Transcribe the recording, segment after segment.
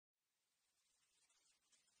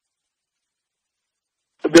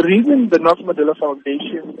The reason the Nelson Mandela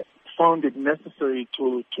Foundation found it necessary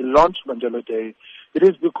to launch Mandela Day, it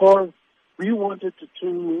is because we wanted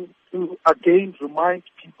to again remind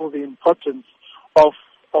people the importance of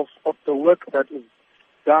the work that is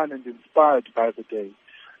done and inspired by the day.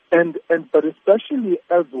 But especially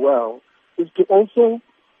as well is to also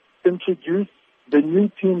introduce the new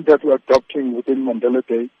theme that we're adopting within Mandela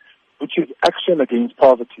Day, which is action against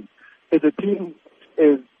poverty. The theme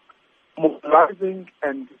is mobilizing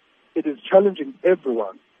and it is challenging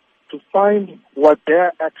everyone to find what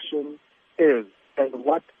their action is and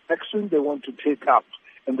what action they want to take up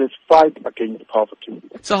in this fight against poverty.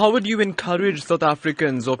 So how would you encourage South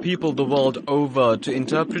Africans or people the world over to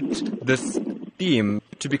interpret this theme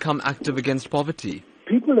to become active against poverty?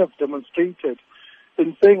 People have demonstrated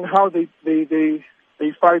in saying how they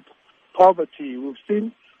fight poverty. We've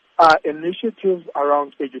seen initiatives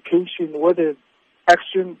around education, where there's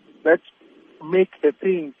action that make the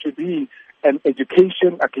thing to be an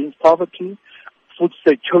education against poverty, food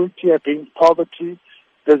security against poverty,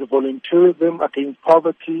 there's volunteerism against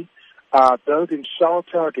poverty, building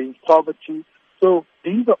shelter against poverty. So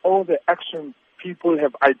these are all the actions people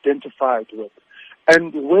have identified with.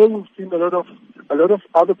 And where we've seen a lot of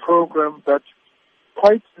other programs that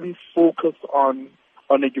quietly focus on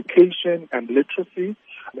education and literacy,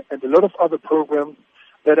 and a lot of other programs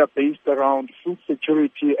that are based around food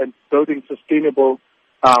security and building sustainable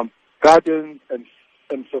gardens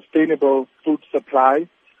and sustainable food supply.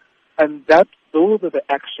 And those are the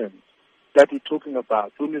actions that we're talking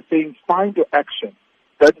about. When you're saying find your action,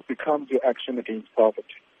 that becomes your action against poverty.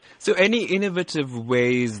 So any innovative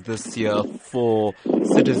ways this year for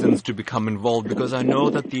citizens to become involved? Because I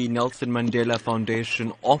know that the Nelson Mandela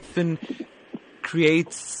Foundation often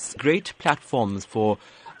creates great platforms for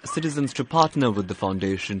citizens to partner with the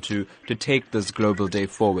foundation to take this global day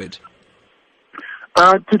forward.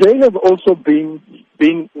 Today has also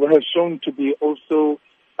has shown to be also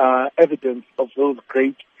evidence of those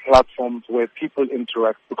great platforms where people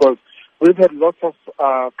interact, because we've had lots of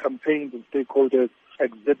campaigns and stakeholders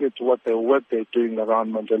exhibit what their work they're doing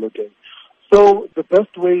around Mandela Day. So the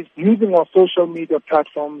best way is using our social media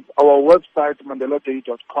platforms, our website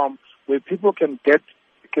mandeladay.com, where people can get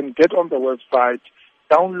on the website,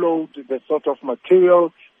 download the sort of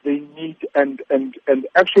material they need, and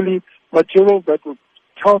actually material that will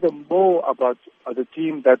tell them more about the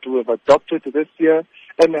theme that we have adopted this year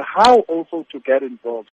and how also to get involved.